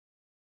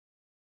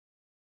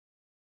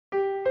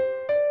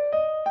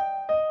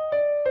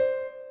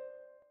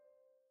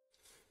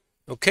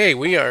Okay,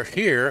 we are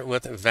here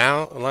with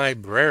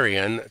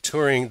Valibrarian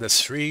touring the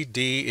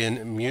 3D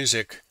in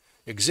Music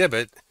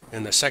exhibit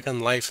in the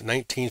Second Life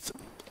 19th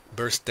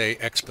Birthday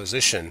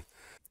Exposition.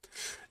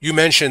 You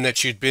mentioned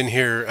that you'd been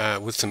here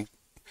with some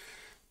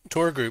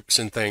tour groups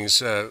and things.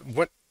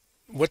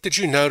 What did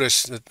you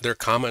notice that their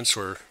comments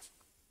were?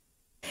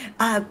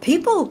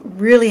 People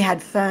really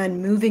had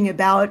fun moving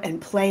about and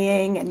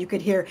playing, and you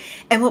could hear.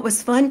 And what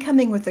was fun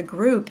coming with the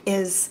group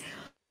is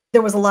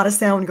there was a lot of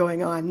sound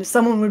going on.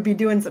 Someone would be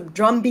doing some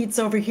drum beats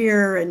over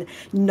here and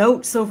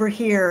notes over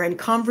here and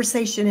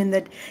conversation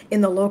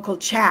in the local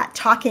chat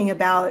talking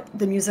about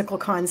the musical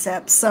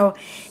concepts. So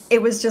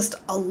it was just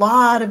a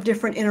lot of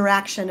different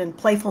interaction and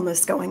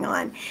playfulness going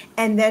on.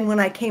 And then when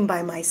I came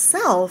by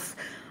myself,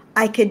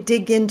 I could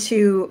dig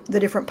into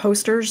the different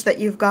posters that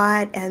you've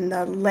got and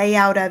the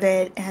layout of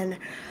it, and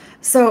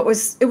so it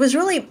was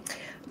really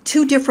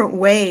two different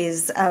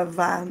ways of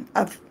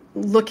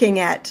looking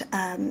at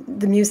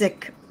the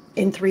music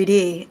in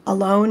 3D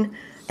alone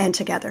and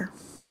together.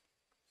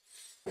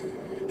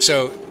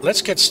 So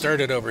let's get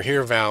started over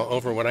here, Val,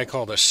 over what I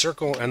call the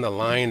circle and the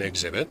line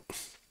exhibit.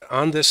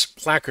 On this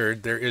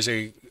placard, there is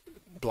a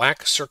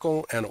black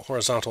circle and a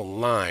horizontal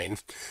line,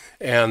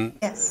 and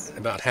Yes.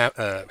 about half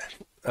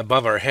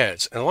above our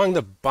heads. And along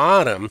the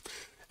bottom,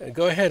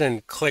 go ahead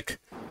and click.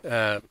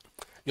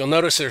 You'll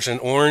notice there's an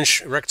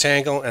orange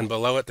rectangle, and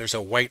below it there's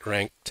a white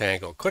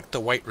rectangle. Click the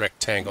white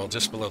rectangle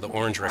just below the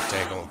orange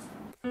rectangle.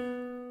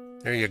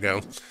 There you go.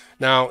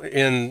 Now,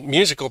 in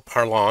musical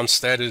parlance,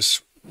 that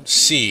is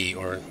C,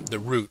 or the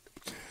root.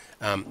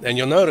 And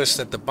you'll notice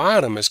that the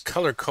bottom is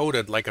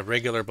color-coded like a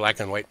regular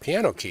black and white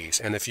piano keys.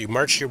 And if you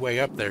march your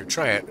way up there,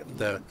 try it.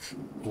 The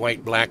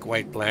white, black,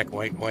 white, black,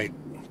 white, white.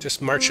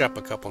 Just march up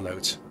a couple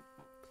notes.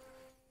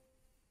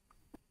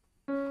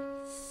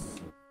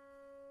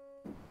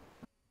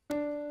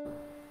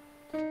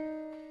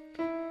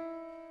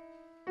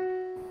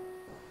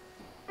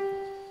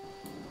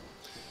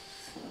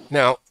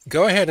 Now,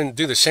 go ahead and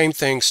do the same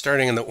thing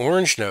starting in the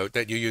orange note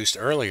that you used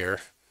earlier,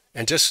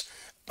 and just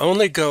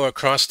only go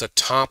across the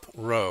top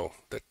row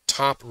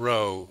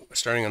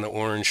starting on the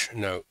orange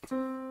note.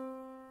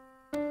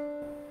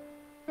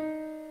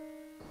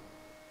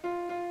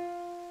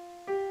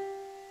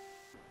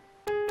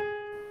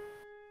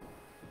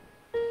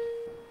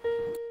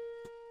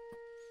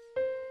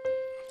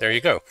 There you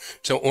go.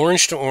 So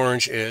orange to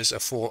orange is a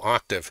full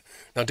octave.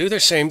 Now do the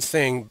same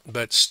thing,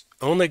 but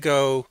only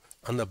go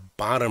on the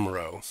bottom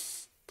row.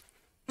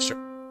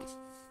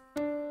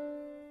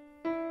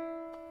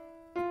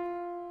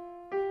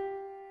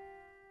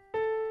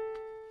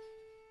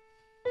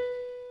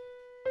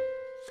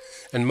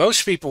 And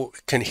most people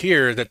can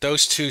hear that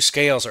those two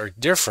scales are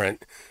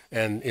different,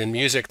 and in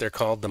music they're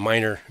called the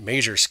minor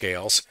major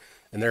scales,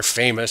 and they're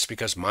famous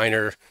because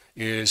minor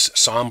is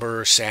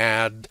somber,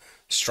 sad,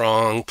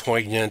 strong,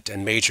 poignant,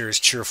 and major is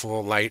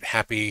cheerful, light,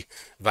 happy,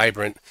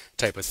 vibrant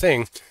type of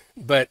thing.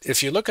 But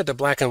if you look at the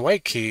black and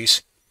white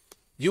keys,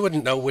 you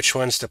wouldn't know which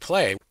ones to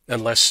play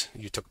unless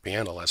you took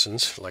piano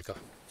lessons like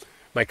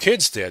my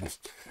kids did.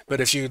 But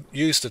if you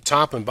use the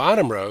top and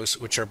bottom rows,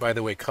 which are, by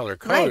the way, color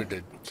Right.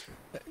 coded,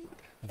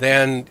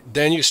 then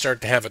you start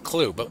to have a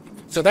clue. But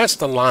so that's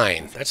the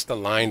line. That's the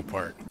line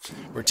part.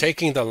 We're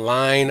taking the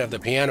line of the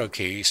piano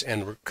keys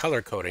and we're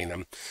color coding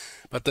them.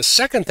 But the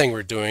second thing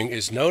we're doing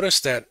is notice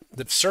that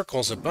the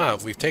circles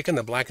above, we've taken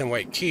the black and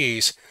white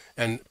keys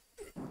and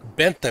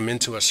bent them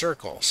into a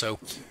circle. So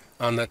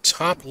on the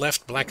top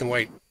left black and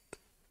white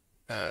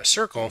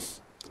circle,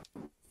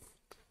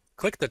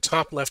 click the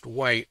top left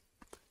white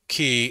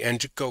key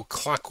and go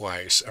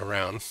clockwise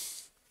around.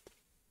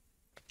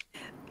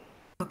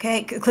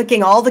 Okay,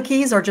 clicking all the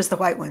keys or just the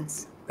white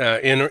ones?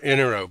 In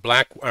a row,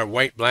 black or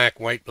white, black,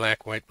 white,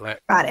 black, white,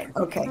 black. Got it.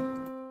 Okay.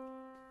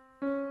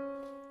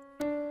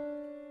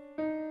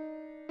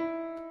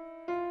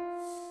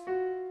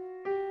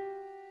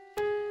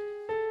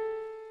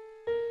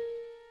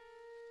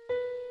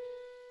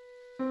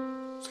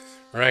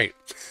 Right.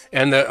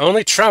 And the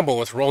only trouble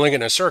with rolling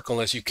in a circle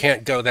is you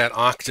can't go that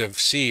octave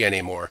C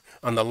anymore.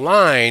 On the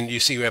line, you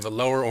see we have a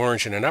lower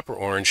orange and an upper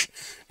orange.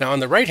 Now on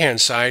the right-hand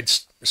side,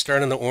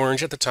 start on the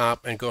orange at the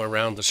top and go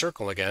around the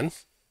circle again.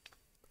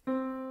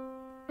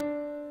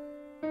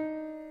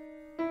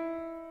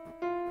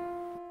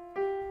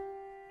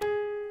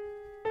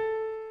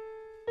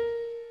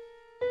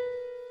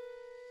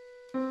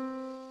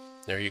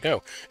 There you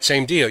go.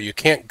 Same deal. You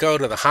can't go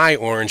to the high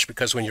orange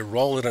because when you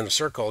roll it in a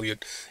circle,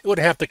 it would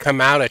have to come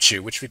out at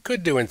you, which we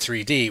could do in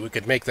 3D. We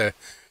could make the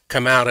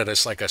come out at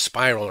us like a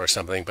spiral or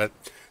something, but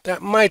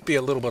that might be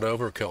a little bit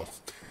overkill.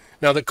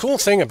 Now, the cool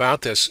thing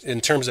about this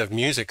in terms of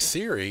music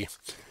theory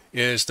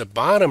is the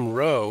bottom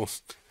row,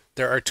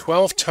 there are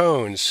 12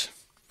 tones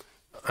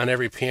on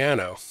every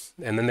piano,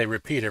 and then they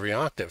repeat every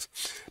octave.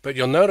 But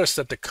you'll notice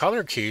that the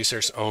color keys,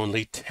 there's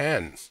only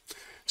 10.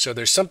 So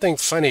there's something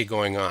funny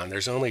going on.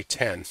 There's only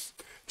 10.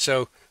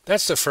 So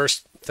that's the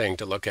first thing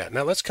to look at.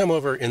 Now let's come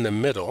over in the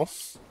middle.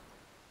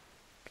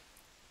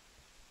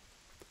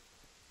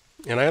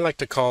 And I like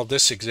to call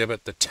this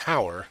exhibit the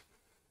tower.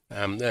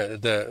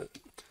 The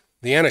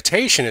The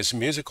annotation is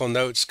musical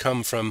notes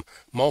come from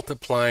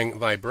multiplying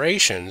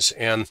vibrations,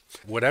 and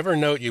whatever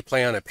note you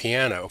play on a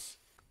piano,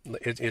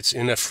 it's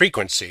in a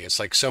frequency. It's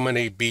like so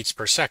many beats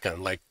per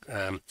second. Like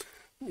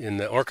in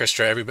the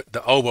orchestra,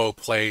 the oboe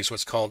plays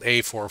what's called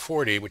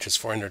A440, which is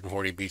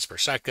 440 beats per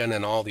second,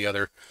 and all the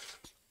other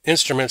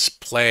instruments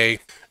play.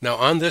 Now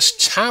on this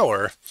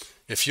tower,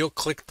 if you'll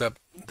click the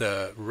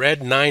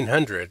red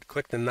 900,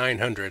 click the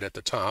 900 at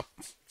the top,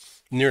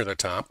 near the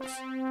top.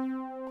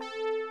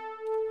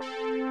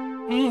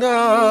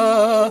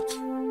 Da.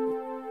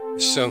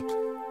 So,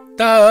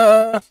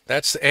 da,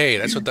 that's the A,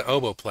 that's what the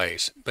oboe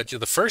plays. But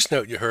the first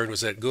note you heard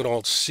was that good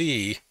old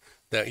C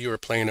that you were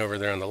playing over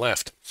there on the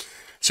left.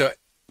 So,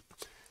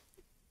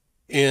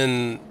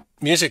 in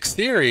music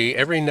theory,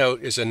 every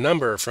note is a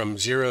number from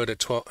 0 to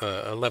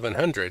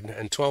 1100,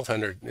 and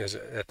 1200 is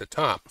at the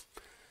top.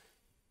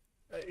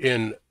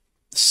 In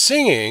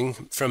singing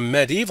from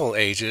medieval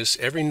ages,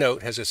 every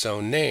note has its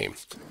own name.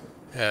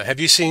 Have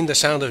you seen The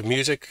Sound of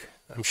Music?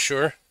 I'm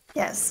sure.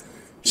 Yes.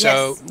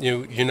 So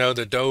yes. you know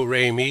the Do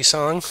Re Mi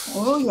song?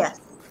 Oh yes.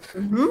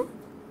 Mm-hmm.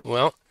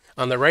 Well,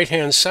 on the right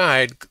hand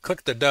side,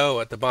 click the Do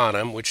at the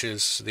bottom, which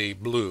is the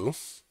blue.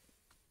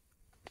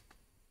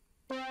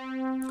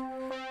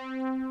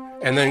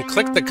 And then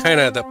click the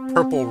kind of the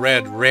purple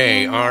red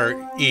Re,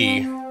 R-E.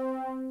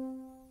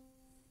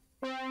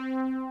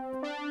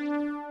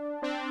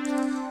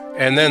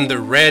 And then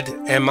the red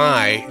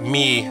M-I,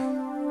 Mi.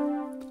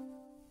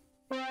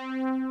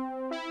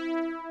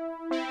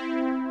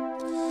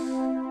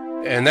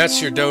 And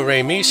that's your Do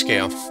Re Mi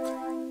scale.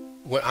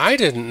 What I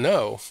didn't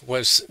know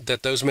was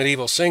that those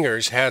medieval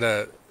singers had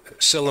a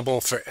syllable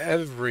for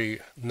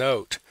every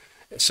note.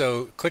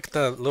 So click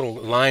the little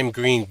lime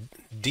green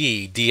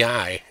D,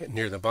 D-I,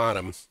 near the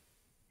bottom.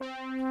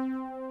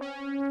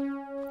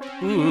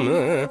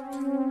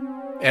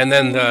 And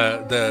then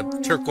the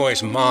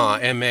turquoise Ma,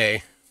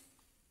 M-A.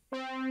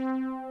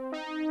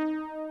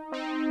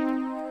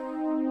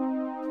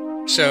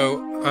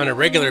 So on a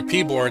regular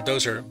P-board,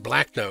 those are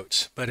black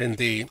notes, but in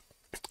the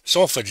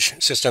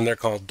solfege system, they're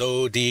called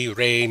Do, Di,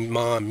 Re,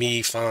 Ma,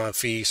 Mi, Fa,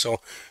 Fi,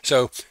 Sol.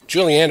 So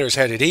Julie Andrews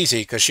had it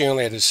easy because she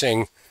only had to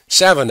sing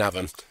 7 of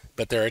them,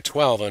 but there are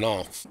 12 in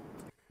all.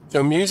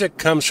 So music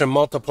comes from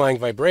multiplying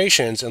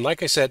vibrations, and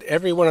like I said,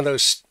 every one of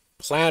those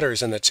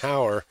platters in the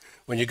tower,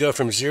 when you go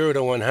from 0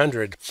 to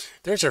 100,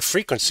 there's a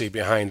frequency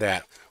behind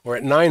that. Or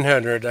at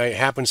 900, it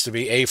happens to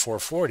be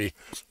A440.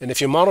 And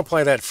if you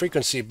multiply that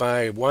frequency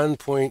by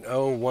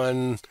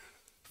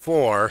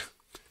 1.014,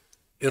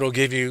 it'll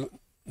give you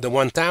the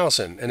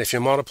 1000. And if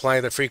you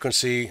multiply the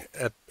frequency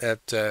at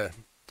Te,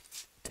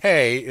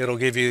 it'll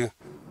give you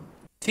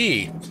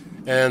T.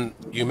 And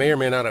you may or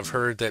may not have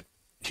heard that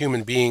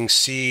human beings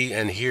see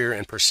and hear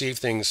and perceive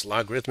things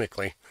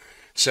logarithmically.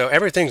 So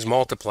everything's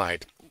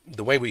multiplied.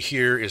 The way we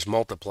hear is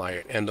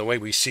multiplied, and the way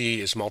we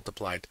see is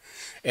multiplied.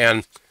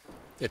 And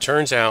it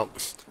turns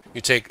out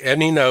you take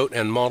any note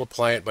and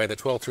multiply it by the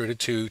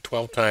 1232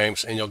 12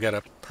 times, and you'll get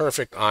a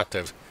perfect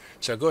octave.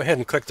 So go ahead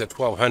and click the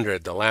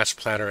 1200, the last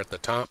platter at the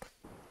top.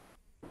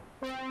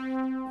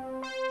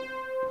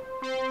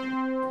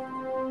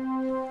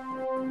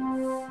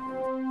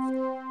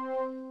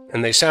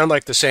 And they sound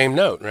like the same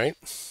note, right?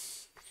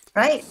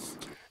 Right.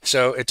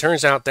 So it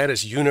turns out that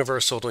is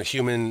universal to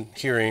human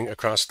hearing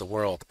across the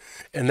world.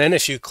 And then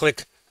if you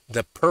click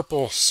the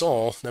purple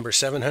Sol, number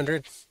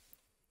 700,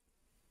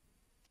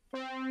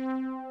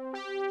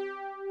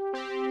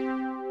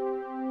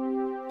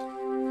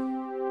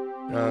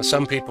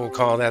 some people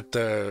call that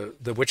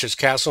the witch's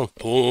castle,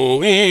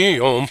 the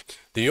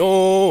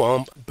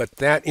Om, but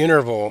that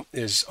interval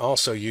is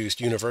also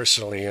used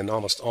universally in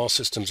almost all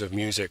systems of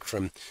music,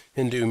 from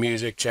Hindu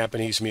music,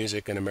 Japanese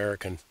music, and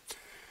American.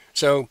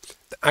 So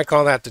I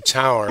call that the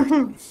tower.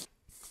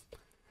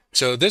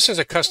 So this is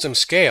a custom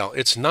scale.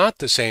 It's not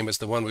the same as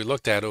the one we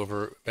looked at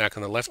over back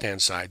on the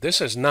left-hand side.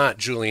 This is not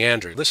Julie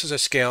Andrews. This is a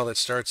scale that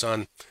starts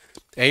on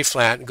A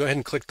flat. Go ahead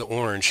and click the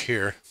orange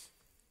here.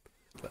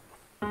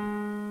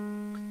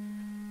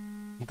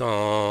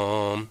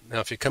 Now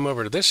if you come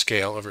over to this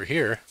scale over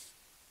here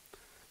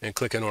and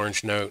click an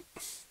orange note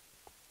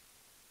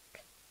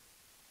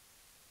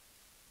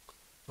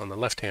on the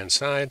left-hand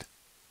side.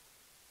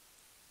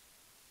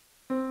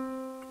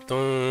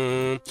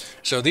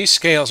 So these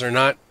scales are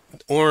not,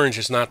 orange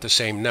is not the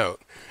same note.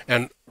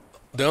 And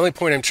the only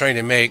point I'm trying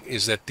to make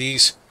is that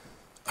these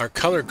are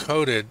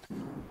color-coded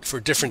for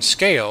different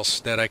scales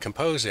that I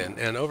compose in.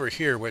 And over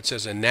here where it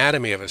says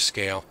anatomy of a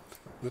scale,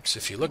 oops,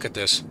 if you look at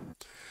this,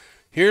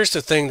 here's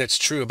the thing that's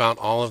true about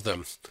all of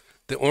them.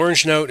 The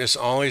orange note is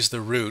always the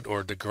root,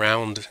 or the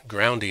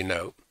groundy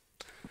note.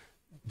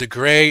 The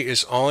gray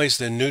is always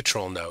the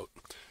neutral note,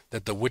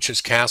 that the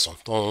witch's castle.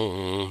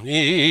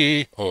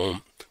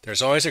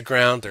 There's always a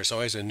ground, there's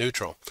always a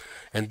neutral.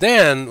 And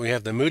then we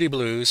have the moody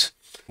blues,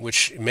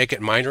 which make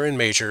it minor and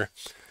major.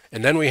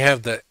 And then we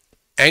have the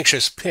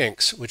anxious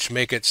pinks, which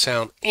make it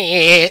sound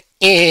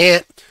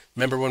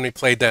Remember when we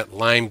played that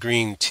lime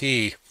green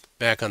T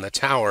back on the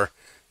tower?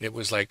 It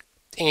was like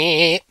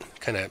kind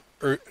of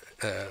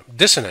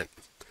dissonant.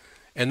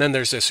 And then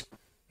there's this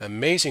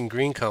amazing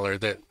green color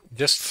that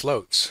just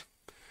floats.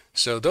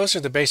 So those are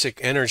the basic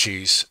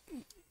energies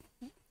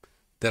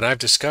that I've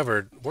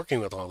discovered working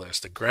with all this: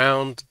 the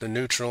ground, the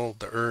neutral,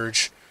 the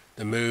urge,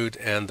 the mood,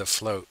 and the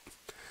float.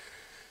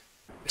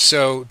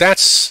 So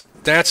that's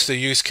the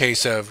use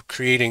case of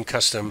creating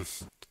custom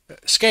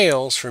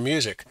scales for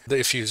music.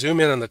 If you zoom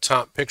in on the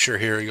top picture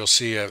here, you'll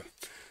see on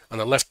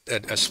the left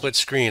a split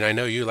screen. I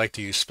know you like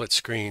to use split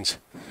screens.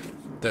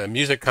 The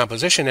music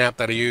composition app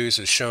that I use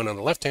is shown on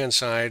the left-hand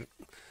side,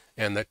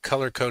 and the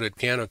color-coded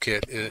piano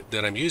kit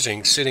that I'm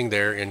using sitting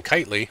there in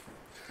Kitely.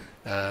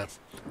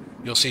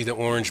 You'll see the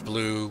orange,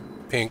 blue,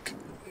 pink,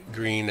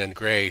 green, and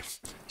gray.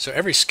 So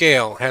every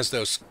scale has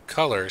those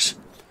colors,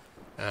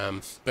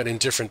 but in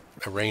different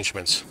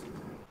arrangements.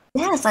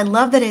 Yes, I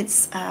love that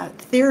it's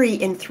theory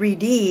in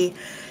 3D,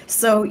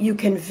 so you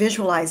can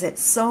visualize it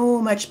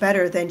so much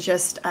better than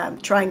just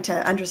trying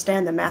to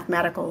understand the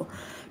mathematical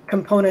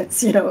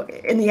components,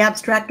 in the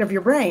abstract of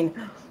your brain.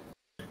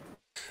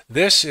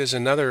 This is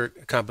another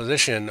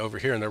composition over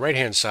here on the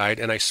right-hand side,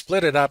 and I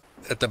split it up.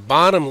 At the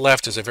bottom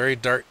left is a very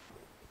dark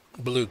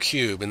blue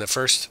cube in the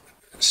first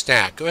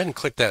stack. Go ahead and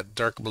click that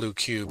dark blue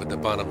cube at the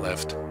bottom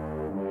left.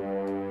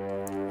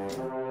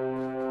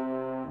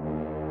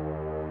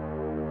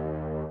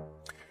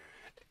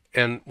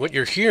 And what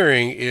you're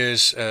hearing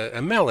is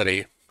a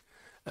melody,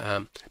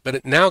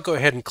 but now go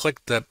ahead and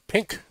click the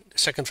pink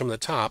second from the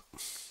top.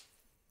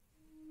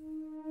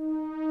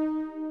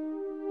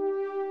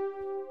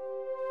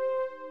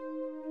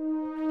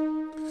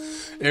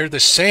 They're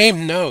the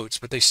same notes,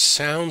 but they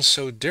sound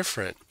so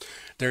different.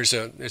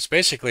 It's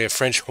basically a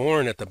French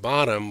horn at the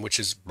bottom, which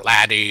is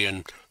blatty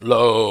and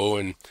low,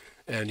 and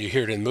you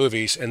hear it in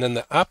movies. And then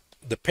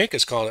the pink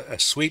is called a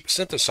sweep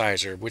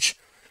synthesizer, which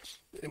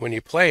when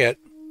you play it,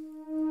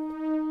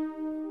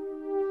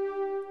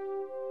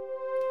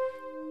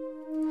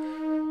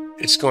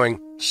 it's going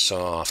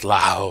soft,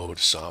 loud,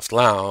 soft,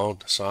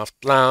 loud,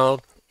 soft,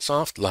 loud,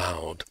 soft,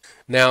 loud.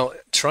 Now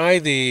try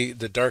the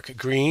dark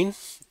green,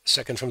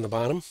 second from the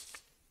bottom.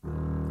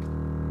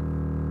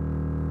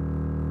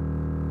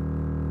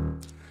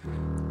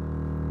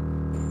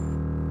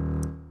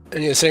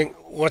 And you think,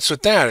 what's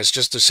with that? It's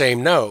just the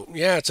same note.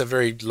 Yeah, it's a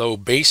very low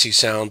bassy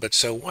sound, but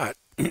so what?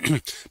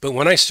 But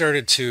when I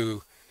started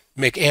to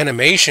make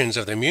animations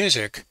of the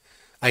music,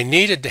 I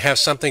needed to have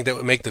something that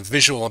would make the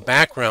visual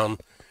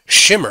background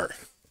shimmer.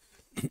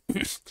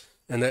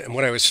 And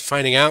what I was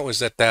finding out was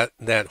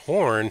that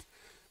horn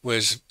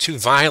was too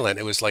violent.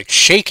 It was like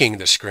shaking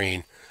the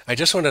screen. I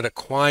just wanted a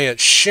quiet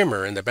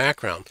shimmer in the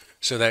background.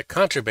 So that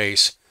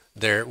contrabass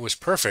there was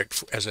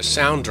perfect as a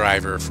sound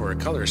driver for a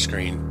color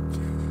screen.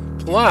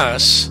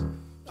 Plus,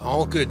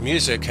 all good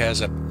music has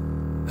a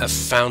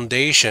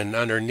foundation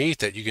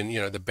underneath it. You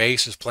can, the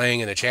bass is playing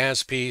in a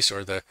jazz piece,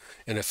 and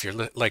if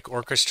you're like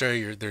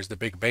orchestra, there's the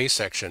big bass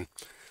section.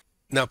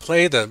 Now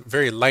play the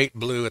very light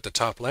blue at the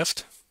top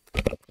left.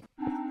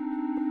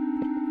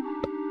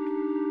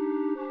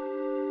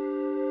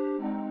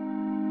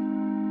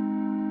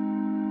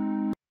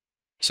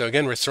 So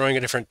again, we're throwing a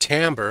different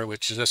timbre,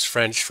 which is just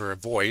French for a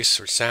voice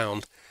or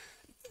sound.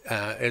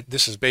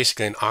 This is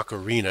basically an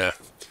ocarina,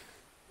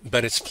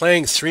 but it's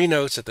playing 3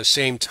 notes at the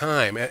same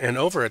time. And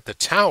over at the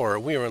tower,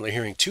 we were only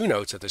hearing 2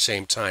 notes at the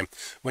same time.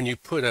 When you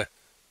put a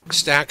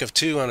stack of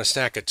 2 on a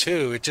stack of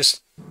 2,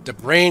 the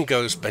brain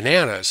goes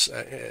bananas,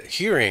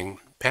 hearing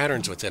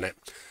patterns within it.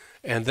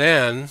 And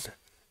then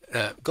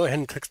go ahead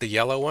and click the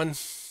yellow one.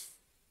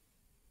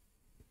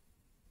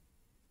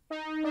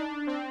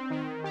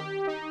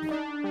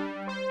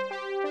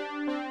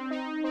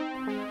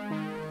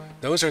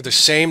 Those are the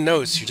same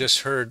notes you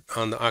just heard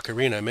on the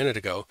ocarina a minute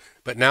ago,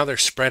 but now they're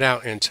spread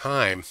out in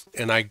time.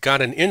 And I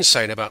got an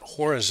insight about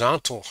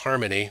horizontal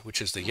harmony,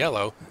 which is the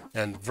yellow,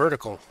 and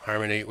vertical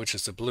harmony, which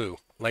is the blue,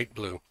 light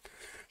blue.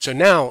 So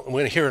now,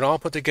 when you hear it all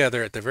put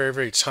together, at the very,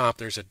 very top,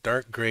 there's a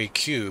dark gray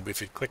cube. If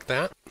you click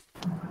that,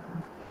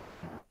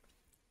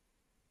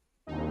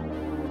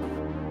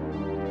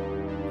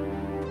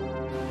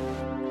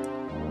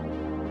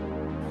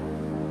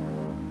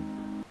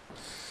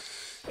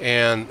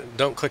 and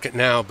don't click it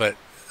now, but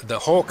the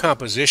whole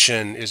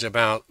composition is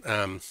about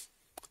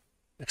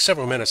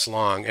several minutes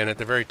long, and at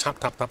the very top,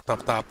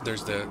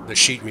 there's the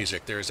sheet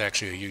music. There is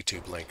actually a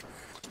YouTube link.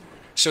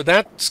 So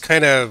that's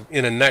kind of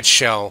in a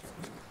nutshell.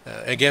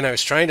 Again, I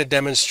was trying to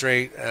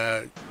demonstrate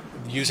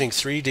using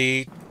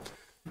 3D,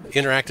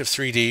 interactive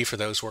 3D for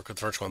those who work with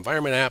virtual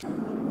environment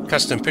app,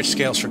 custom pitch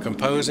scales for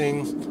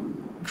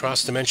composing,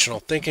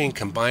 cross-dimensional thinking,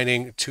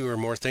 combining 2 or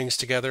more things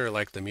together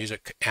like the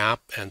music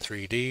app and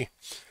 3D.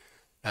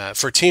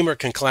 For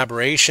teamwork and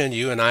collaboration,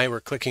 you and I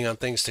were clicking on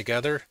things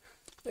together,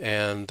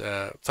 and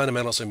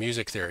fundamentals of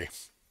music theory.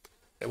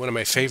 One of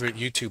my favorite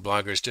YouTube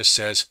bloggers just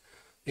says,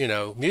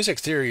 music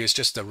theory is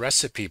just a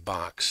recipe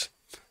box.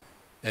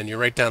 And you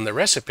write down the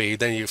recipe,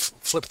 then you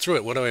flip through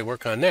it. What do I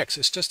work on next?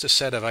 It's just a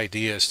set of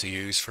ideas to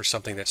use for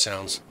something that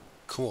sounds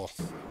cool.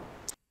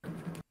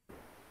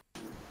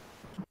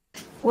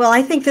 Well,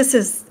 I think this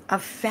is a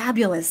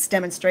fabulous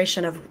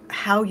demonstration of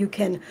how you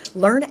can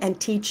learn and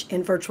teach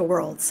in virtual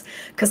worlds.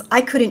 Because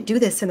I couldn't do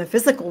this in the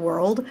physical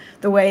world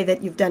the way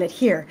that you've done it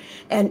here.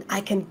 And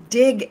I can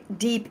dig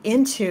deep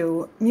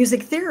into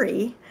music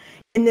theory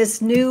in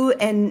this new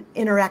and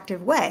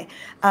interactive way.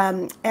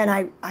 And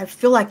I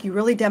feel like you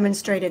really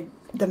demonstrated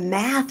the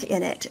math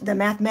in it, the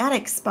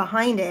mathematics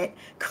behind it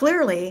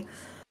clearly,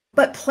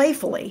 but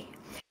playfully.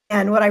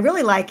 And what I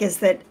really like is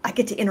that I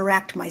get to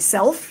interact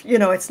myself. You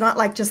know, it's not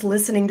like just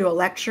listening to a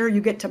lecture.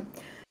 You get to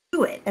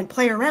do it and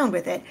play around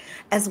with it,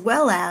 as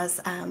well as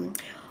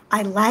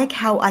I like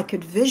how I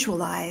could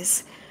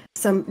visualize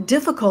some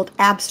difficult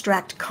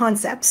abstract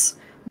concepts,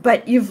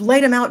 but you've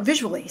laid them out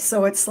visually.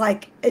 So it's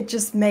like, it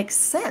just makes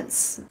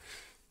sense.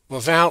 Well,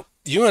 Val,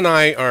 you and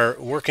I are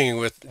working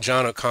with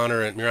John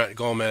O'Connor and Murat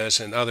Gomez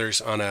and others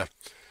on a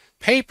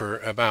paper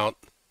about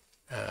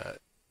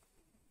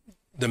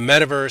the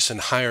metaverse and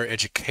higher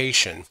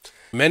education.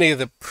 Many of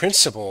the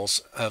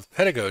principles of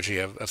pedagogy,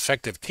 of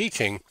effective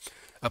teaching,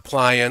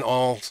 apply in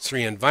all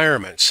three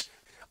environments.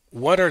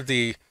 What are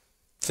the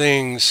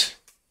things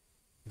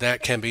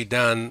that can be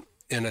done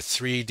in a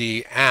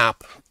 3D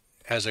app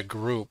as a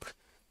group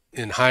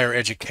in higher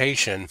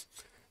education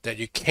that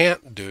you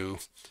can't do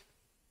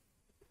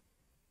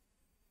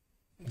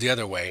the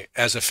other way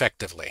as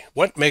effectively?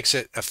 What makes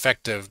it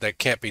effective that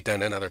can't be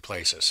done in other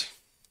places?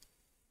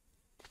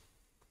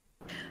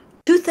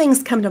 Two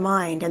things come to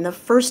mind, and the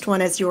first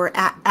one, as you were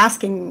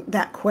asking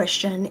that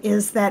question,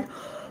 is that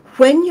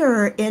when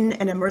you're in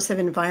an immersive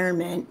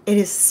environment, it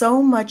is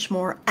so much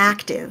more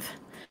active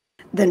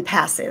than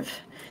passive.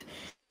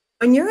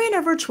 When you're in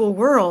a virtual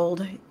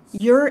world,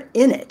 you're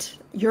in it,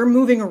 you're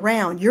moving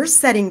around, you're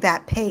setting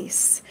that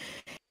pace.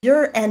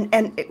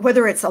 And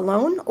whether it's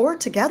alone or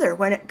together,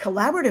 when it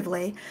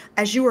collaboratively,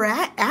 as you were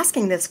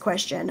asking this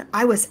question,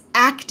 I was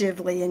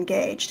actively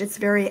engaged. It's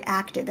very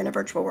active in a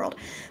virtual world.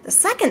 The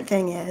second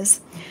thing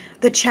is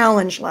the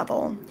challenge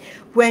level.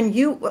 When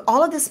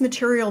all of this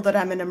material that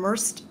I'm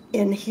immersed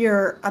in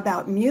here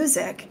about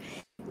music,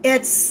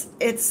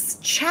 it's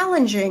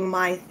challenging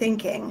my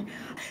thinking.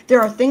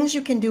 There are things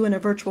you can do in a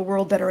virtual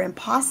world that are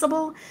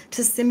impossible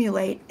to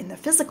simulate in the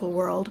physical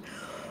world,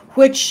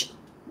 which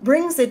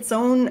brings its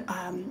own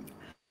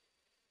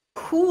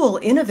cool,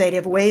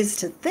 innovative ways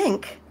to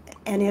think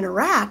and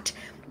interact,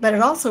 but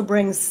it also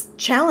brings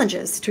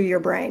challenges to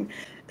your brain.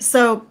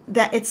 So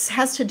that it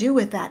has to do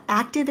with that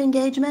active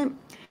engagement,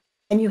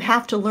 and you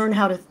have to learn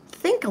how to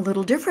think a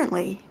little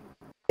differently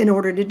in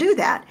order to do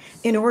that,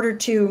 in order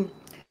to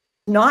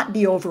not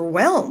be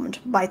overwhelmed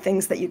by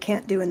things that you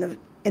can't do in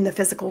the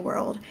physical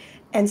world,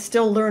 and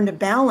still learn to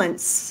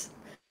balance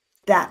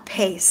that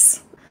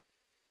pace.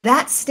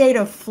 That state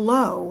of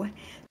flow,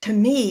 to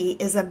me,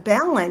 is a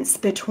balance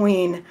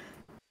between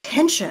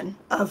tension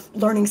of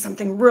learning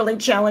something really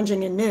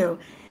challenging and new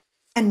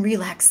and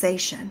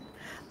relaxation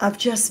of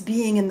just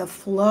being in the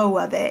flow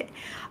of it.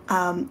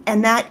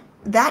 And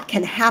that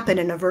can happen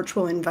in a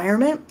virtual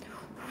environment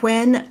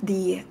when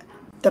the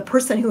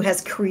person who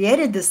has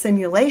created the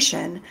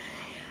simulation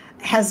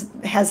has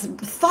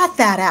thought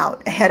that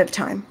out ahead of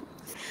time.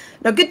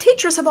 Now, good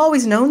teachers have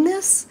always known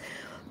this,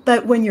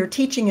 but when you're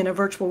teaching in a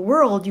virtual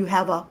world, you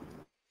have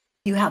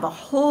a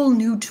whole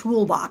new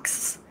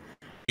toolbox.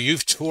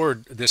 You've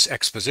toured this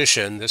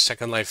exposition, this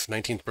Second Life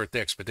 19th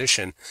Birthday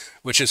Expedition,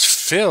 which is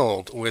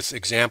filled with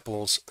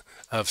examples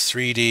of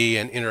 3D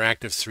and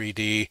interactive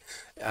 3D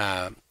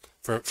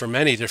for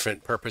many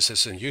different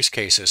purposes and use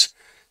cases.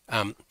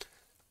 I'm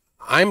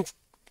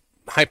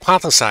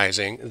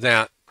hypothesizing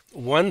that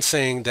one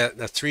thing that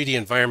a 3D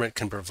environment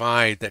can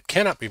provide that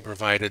cannot be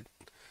provided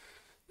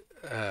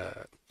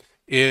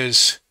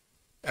is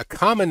a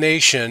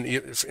combination.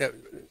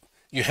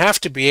 You have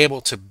to be able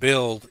to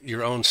build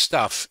your own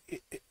stuff,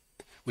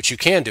 which you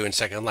can do in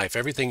Second Life.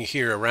 Everything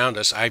here around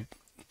us, I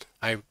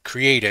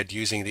created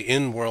using the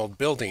in-world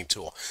building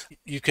tool.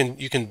 You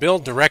can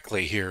build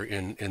directly here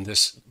in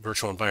this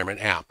virtual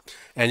environment app,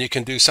 and you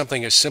can do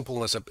something as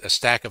simple as a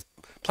stack of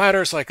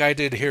platters like I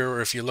did here, or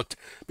if you looked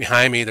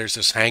behind me, there's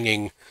this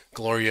hanging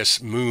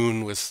glorious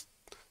moon with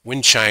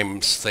wind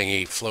chimes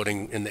thingy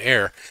floating in the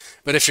air.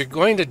 But if you're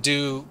going to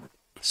do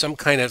some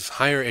kind of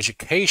higher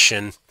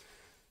education,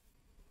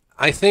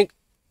 I think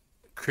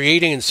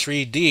creating in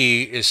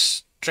 3D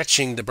is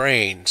stretching the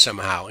brain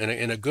somehow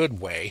in a good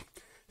way.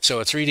 So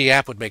a 3D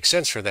app would make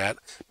sense for that,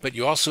 but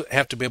you also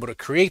have to be able to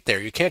create there.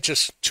 You can't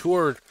just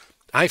tour,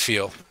 I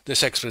feel,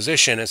 this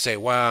exposition and say,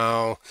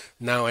 wow,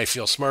 now I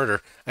feel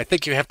smarter. I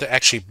think you have to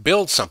actually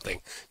build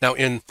something. Now,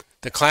 in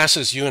the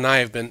classes you and I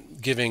have been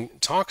giving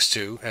talks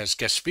to as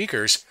guest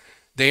speakers,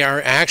 they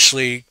are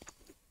actually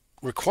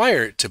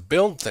required to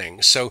build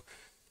things. So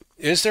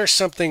is there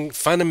something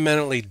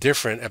fundamentally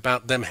different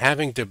about them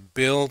having to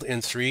build in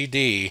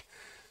 3D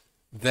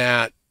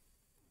that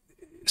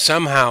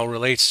somehow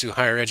relates to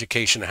higher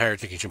education and higher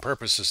education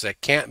purposes that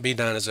can't be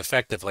done as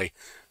effectively,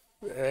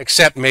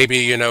 except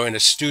maybe, in a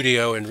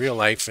studio in real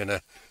life in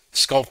a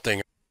sculpting?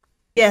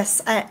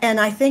 Yes, and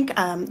I think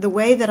the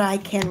way that I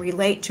can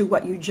relate to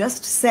what you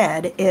just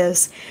said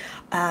is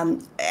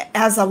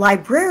As a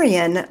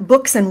librarian,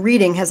 books and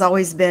reading has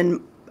always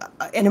been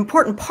an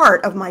important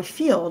part of my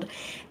field.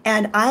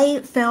 And I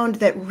found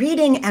that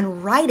reading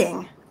and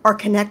writing are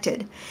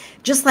connected,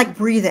 just like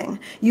breathing.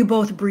 You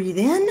both breathe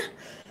in,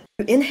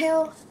 you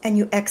inhale, and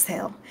you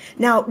exhale.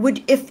 Now,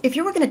 if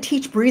you were going to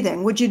teach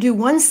breathing, would you do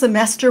one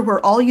semester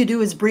where all you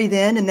do is breathe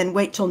in and then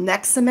wait till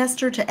next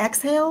semester to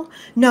exhale?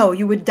 No,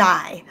 you would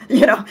die.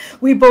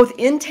 We both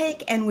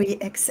intake and we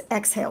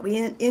exhale.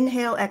 We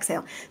inhale,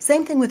 exhale.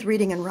 Same thing with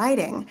reading and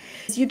writing.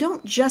 You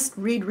don't just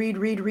read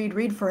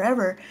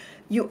forever.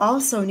 You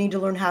also need to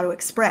learn how to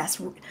express.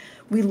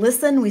 We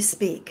listen, we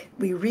speak.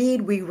 We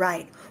read, we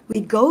write. We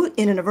go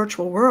in a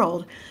virtual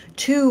world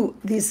to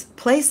these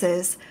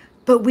places,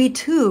 but we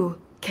too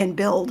can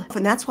build.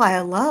 And that's why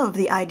I love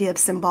the idea of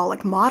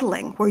symbolic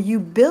modeling, where you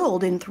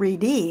build in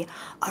 3D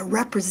a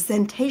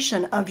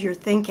representation of your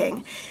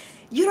thinking.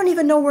 You don't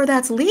even know where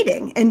that's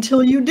leading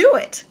until you do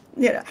it.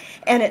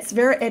 And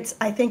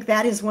I think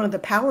that is one of the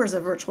powers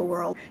of virtual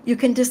world. You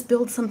can just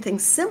build something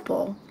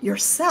simple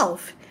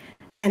yourself,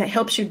 and it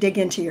helps you dig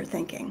into your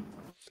thinking.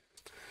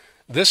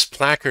 This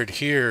placard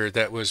here,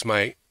 that was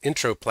my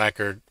intro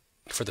placard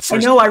for the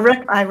first. I know,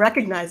 I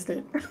recognized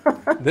it.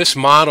 This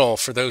model,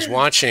 for those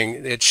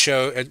watching,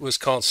 it was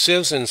called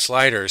Sieves and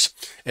Sliders,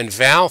 and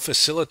Val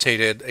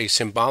facilitated a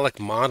symbolic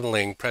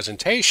modeling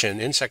presentation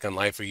in Second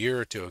Life a year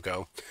or two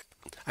ago.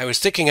 I was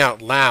thinking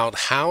out loud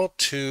how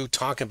to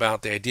talk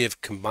about the idea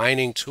of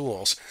combining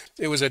tools.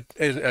 It was a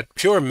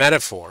pure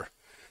metaphor,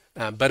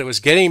 but it was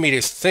getting me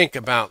to think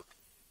about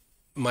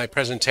my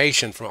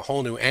presentation from a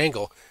whole new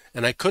angle.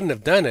 And I couldn't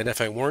have done it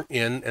if I weren't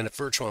in a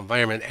virtual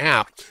environment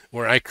app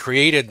where I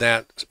created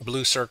that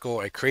blue circle,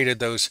 I created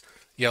those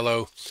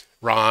yellow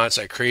rods,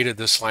 I created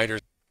the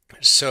sliders.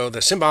 So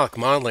the symbolic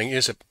modeling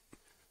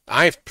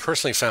I've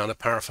personally found a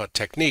powerful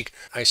technique.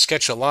 I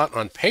sketch a lot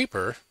on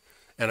paper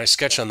and I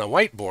sketch on the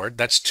whiteboard.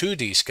 That's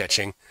 2D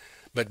sketching.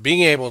 But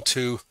being able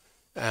to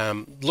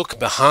look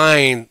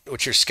behind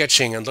what you're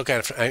sketching and look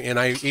at it, and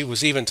I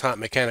was even taught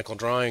mechanical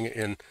drawing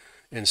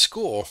in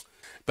school.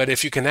 But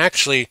if you can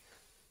actually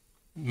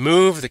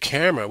move the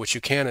camera, which you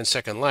can in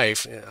Second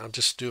Life, I'll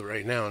just do it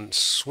right now, and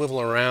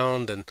swivel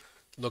around and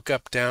look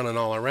up, down, and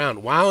all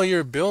around while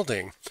you're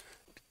building.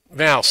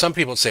 Val, some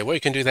people say, well,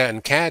 you can do that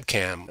in CAD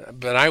CAM,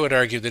 but I would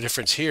argue the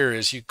difference here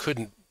is you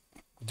couldn't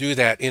do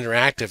that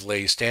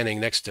interactively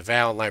standing next to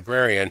Val,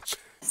 librarian.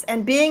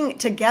 And being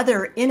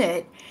together in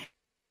it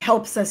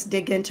helps us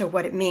dig into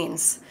what it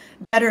means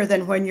better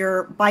than when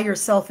you're by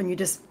yourself and you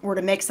just were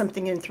to make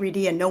something in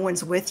 3D and no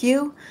one's with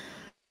you.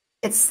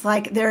 It's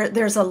like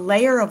there's a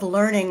layer of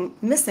learning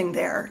missing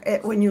there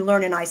when you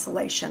learn in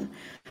isolation.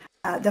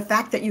 The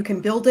fact that you can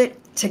build it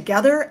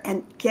together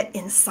and get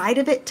inside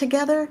of it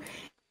together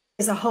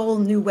is a whole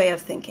new way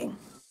of thinking.